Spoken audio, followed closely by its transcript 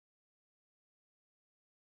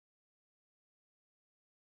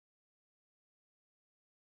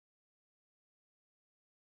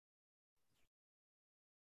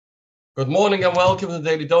Good morning and welcome to the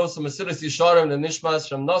Daily Dose of Mesillas Yesharim and Nishmas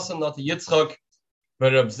from Nasan Nati Yitzchak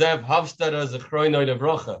Berabzev Havstara Zechroinoi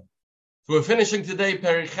Levrocha. So we're finishing today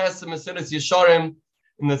Perek Mesillas Yesharim.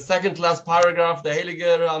 In the second last paragraph, the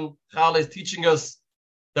Heilige Chal is teaching us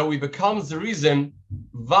that we become the reason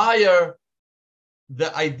via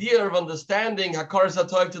the idea of understanding Hakaros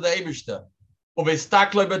HaTov to the Eibishter. One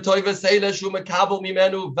understands,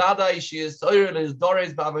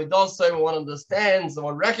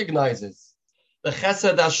 one recognizes the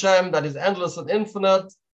Chesed Hashem that is endless and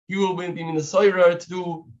infinite. He will be in the Soira to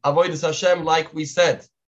do Avodas Hashem, like we said.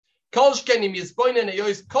 All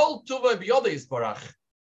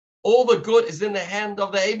the good is in the hand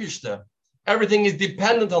of the Eibishter. Everything is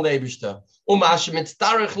dependent on the Eibishter.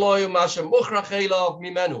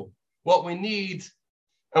 What we need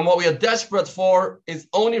and what we are desperate for is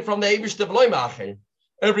only from the Eibishter.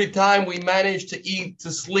 Every time we manage to eat, to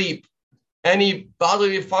sleep, any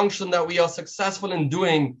bodily function that we are successful in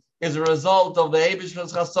doing is a result of the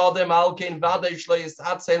Eibishter's chasadim.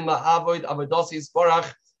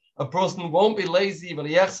 A person won't be lazy.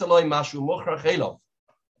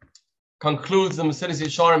 Concludes the Mesillas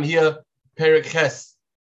Yesharim here, Perek Ches.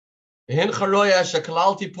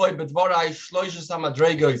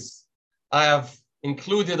 I have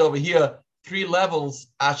included over here 3 levels.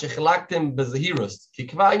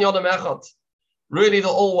 Really the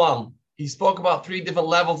all one. He spoke about 3 different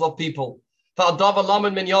levels of people.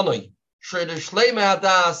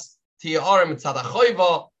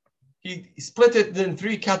 He split it in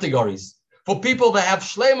 3 categories. For people that have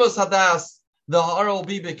shleimus hadas, the har will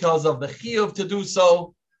be because of the chiyuv to do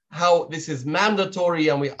so, how this is mandatory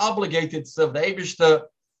and we obligated to serve the Eibishter,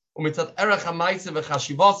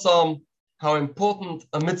 how important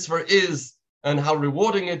a mitzvah is and how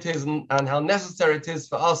rewarding it is and how necessary it is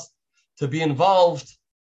for us to be involved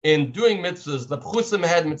in doing mitzvahs.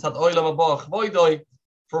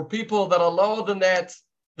 For people that are lower than that,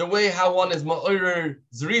 the way how one is ma'orer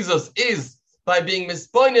zrizos is by being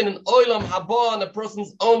mispoinen in oilam haba on a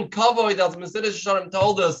person's own kavod. As Mesillas Yesharim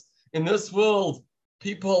told us, in this world,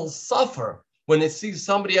 people suffer when they see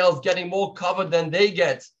somebody else getting more kavod than they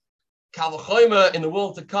get. Kavachoyma in the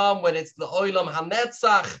world to come, when it's the oilam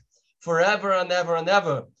hanetzach, forever and ever and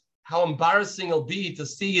ever. How embarrassing it'll be to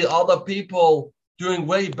see other people doing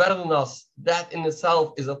way better than us. That in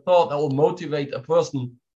itself is a thought that will motivate a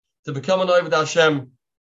person to become an Oved Hashem.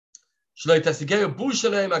 He'll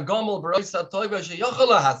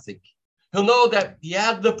know that he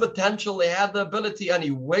had the potential, he had the ability, and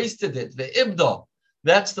he wasted it. The ibda.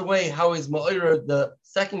 That's the way how he's ma'orer, the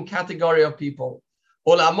second category of people.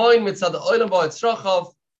 For the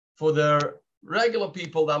regular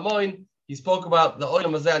people, the Amoin, he spoke about the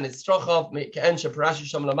Olam Hazeh and Itzrachav,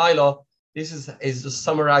 This is just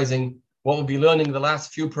summarizing what we'll be learning in the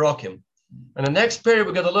last few parakim. And the next period,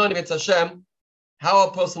 we're going to learn, if it's Hashem, how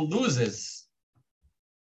a person loses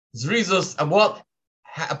zrizus and what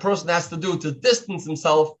a person has to do to distance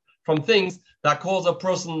himself from things that cause a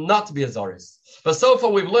person not to be a Zoris. But so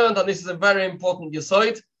far we've learned, and this is a very important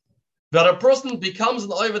yesod, that a person becomes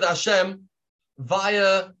an Oved Hashem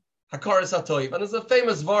via Hakaros HaTov. And there's a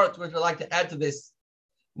famous word which I'd like to add to this.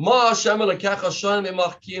 Chazal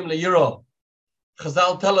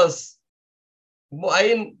tell us, we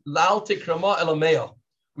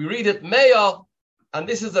read it Meya, and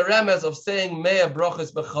this is a remez of saying Meya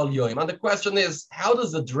brachos b'chol yoyim. And the question is, how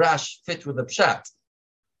does the drash fit with the pshat?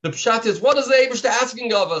 The pshat is, what is the Eibishter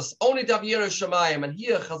asking of us? Only to have Yirei Shamayim. And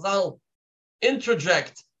here Chazal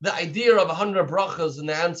interject the idea of 100 brachas, and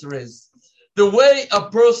the answer is, the way a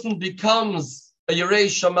person becomes a Yirei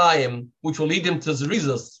Shamayim, which will lead him to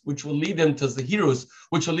Zrizos, which will lead him to Zehirus,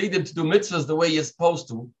 which will lead him to do mitzvahs the way you're supposed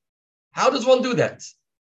to. How does one do that?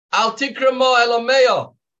 Al tikra ma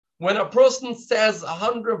elameya. When a person says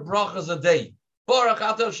 100 brachas a day, Baruch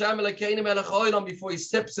atah Hashem Elokeinu melech haolam, before he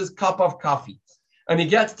sips his cup of coffee, and he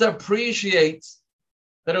gets to appreciate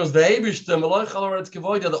that it was the Eibishter,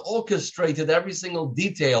 that orchestrated every single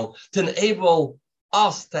detail to enable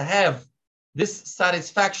us to have this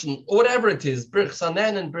satisfaction, whatever it is, Birch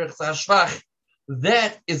Sanen and Birch Hashvach.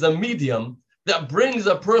 That is a medium that brings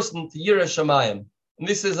a person to Yirei Shamayim. And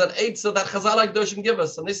this is an eitzah that Chazal HaKadoshim give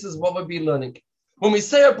us, and this is what we'll be learning. When we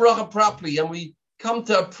say a bracha properly and we come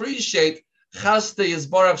to appreciate Chaste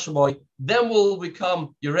Yisbarach Shemoy, then we'll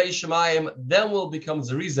become Yirei Shamayim, then we'll become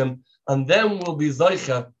Zerizim, and then we'll be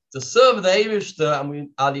Zoicha to serve the Eibishter, and we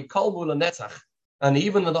Ali Kolbu Netzach. And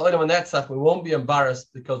even in the Olam Netzach, we won't be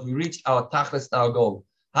embarrassed because we reached our tachlis, our goal.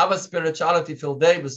 Have a spirituality filled day.